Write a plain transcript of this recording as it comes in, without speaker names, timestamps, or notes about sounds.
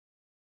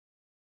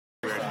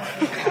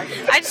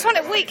I just want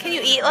to. Wait, can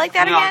you eat like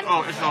that again?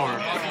 Oh, it's over.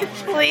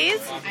 Please?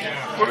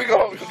 Where we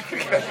go?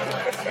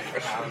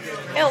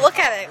 No, look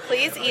at it.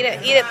 Please eat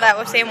it. Eat it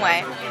that same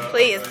way.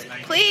 Please.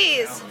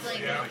 Please.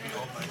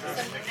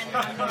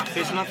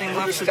 There's nothing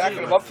left to do.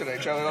 Stacking them up today,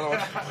 Charlie. Another one.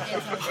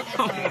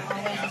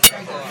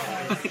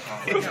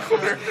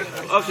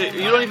 Okay,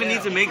 you don't even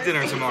need to make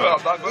dinner tomorrow. Well,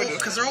 I'm not going to.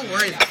 Because they're all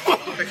worried.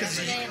 Because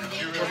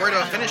we're worried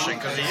about finishing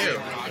because of you.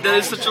 That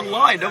is such a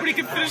lie. Nobody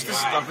can finish this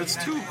stuff. It's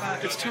too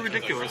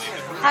ridiculous.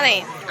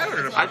 Honey.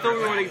 I thought we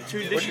were ordering 2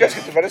 dishes. Where'd you guys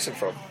get the venison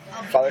from?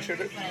 Father shoot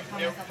it?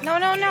 No.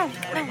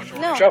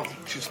 Jump.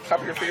 She's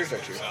clapping her fingers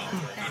at you.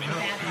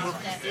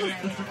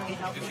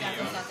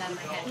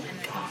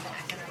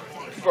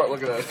 People aren't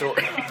looking at us, don't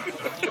worry.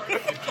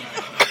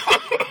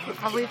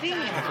 Are we being?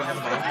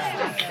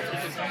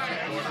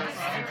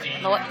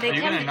 They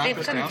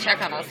come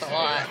check on us a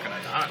lot.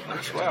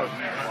 That's loud.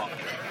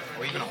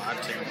 Well, even allowed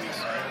to take these.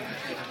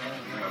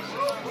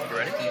 You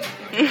ready?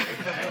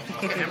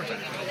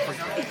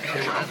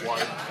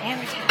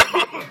 Hammer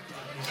time.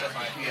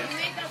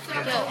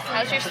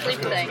 How's your sleep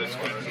thing? Did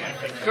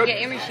you get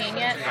your machine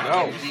yet?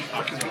 No. I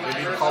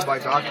need to call my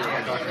doctor.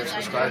 My doctor has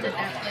prescribed it. I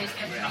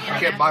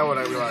can't buy one,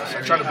 I realize.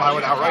 I tried to buy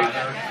one outright.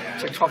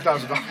 It's like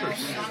 $12,000.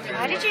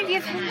 Why did you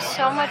give him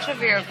so much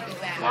of your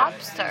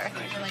lobster?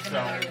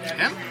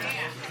 Him?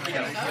 I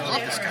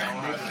love this guy.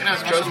 You know,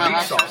 Joe's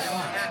weak sauce.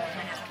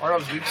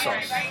 Arnold's weak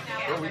sauce.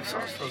 Your weak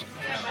sauce.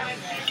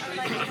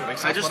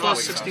 I just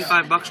lost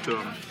 $65 to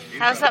him.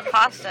 How's that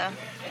pasta?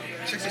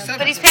 67.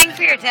 But he's paying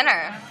for your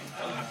dinner.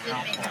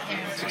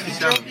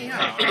 67.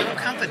 Don't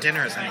count the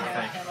dinner as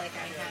anything.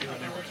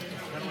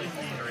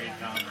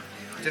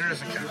 Dinner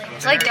doesn't count.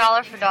 It's like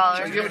dollar for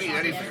dollar. You haven't eaten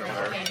anything over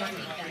there.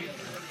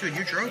 Dude,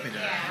 you drove me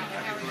there.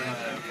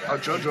 Oh,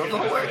 Joe drove the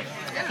whole way?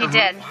 He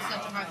did.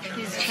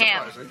 He's a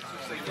champ.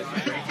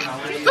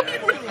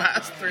 It would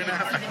last 3.5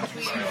 hours.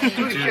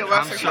 Dude,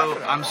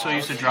 I'm so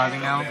used to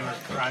driving now.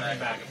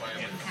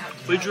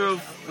 We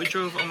drove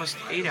almost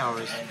 8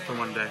 hours for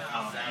one day.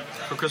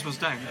 For Christmas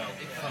Day.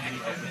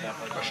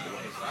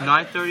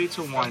 9:30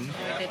 to 1.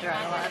 They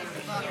drive a lot.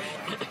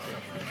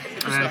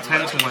 And then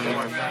 10 to 1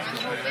 more.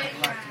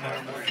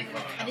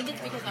 I think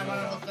it's because I want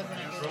to look good when I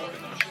do it.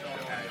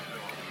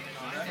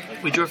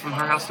 We drove from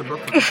her house to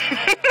Brooklyn.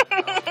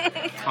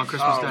 On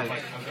Christmas Day.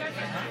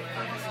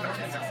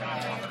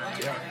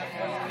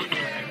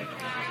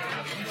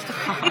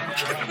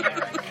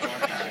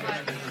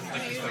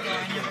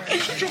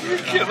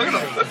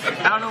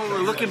 I don't know what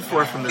we're looking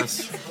for from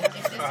this.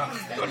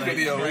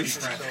 Video, at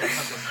least.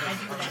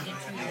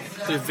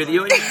 They're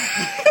videoing?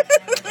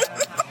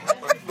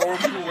 Normal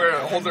people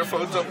hold their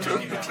phones up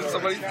to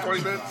somebody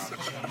 20 minutes.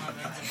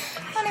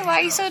 Honey, why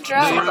are you so No, you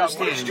drunk? don't What did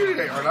you understand. do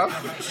today, Arnav?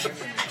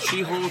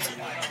 She holds...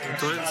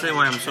 Don't say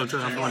why I'm so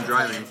drunk. I'm the one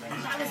driving.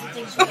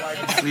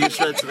 You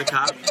said to the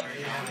cop,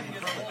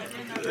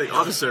 like,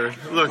 officer,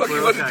 look, Look, he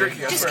we're wasn't okay.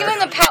 drinking. I Just swear. give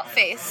him the pout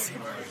face.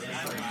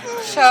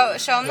 Show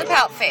him the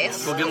pout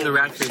face. We'll give him the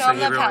rat face Show I him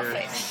gave the pout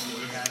earlier. face.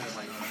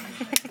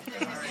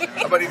 I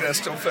might even have a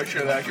still picture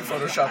of that. I can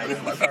Photoshop it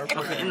in my PowerPoint.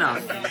 Okay,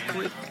 enough.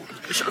 Wait,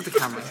 shut up the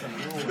camera.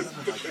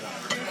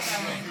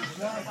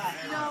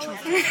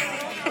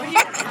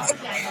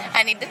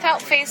 I need the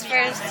pout face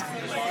first.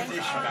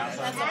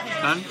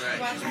 Done?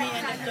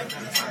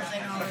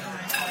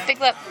 Big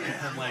lip.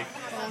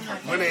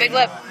 Winning. Big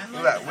lip.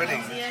 Look at that,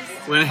 winning.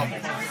 Winning.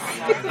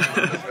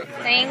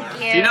 Thank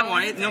you. Do you not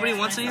want it? Nobody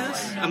wants any of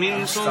this? I'm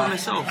eating this all by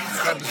myself.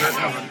 Got dessert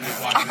coming.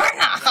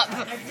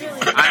 Arnab.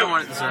 I don't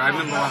want it, sir. I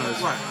remember one of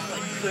those.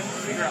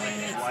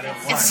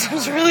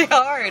 It's really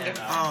hard.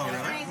 Oh,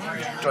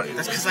 really?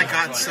 That's because I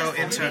got so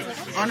into...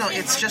 Oh, no,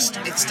 it's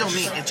still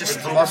meat. It's just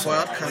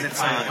overboiled because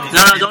it's...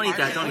 No, don't eat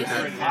that. Don't eat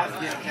that.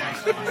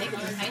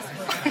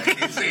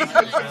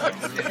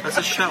 That's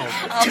a shell.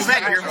 Too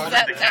bad you're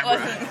holding the camera.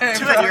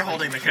 Too bad you're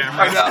holding the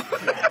camera. I know.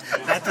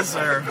 That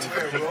deserved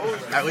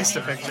at least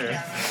a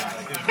picture.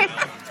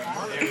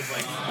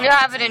 You'll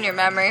have it in your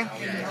memory.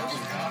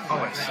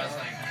 Always.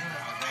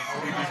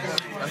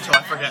 Until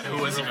I forget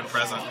who was even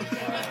present.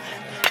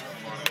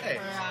 Hey.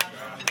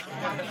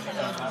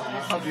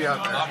 I'll be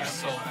out there.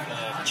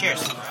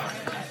 Cheers.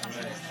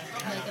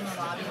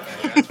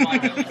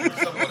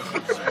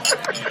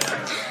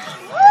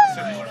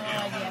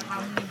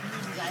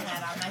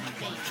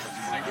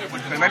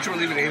 I mentioned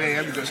we're leaving at 8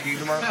 a.m. to go skiing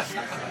tomorrow.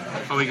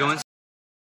 Are we going?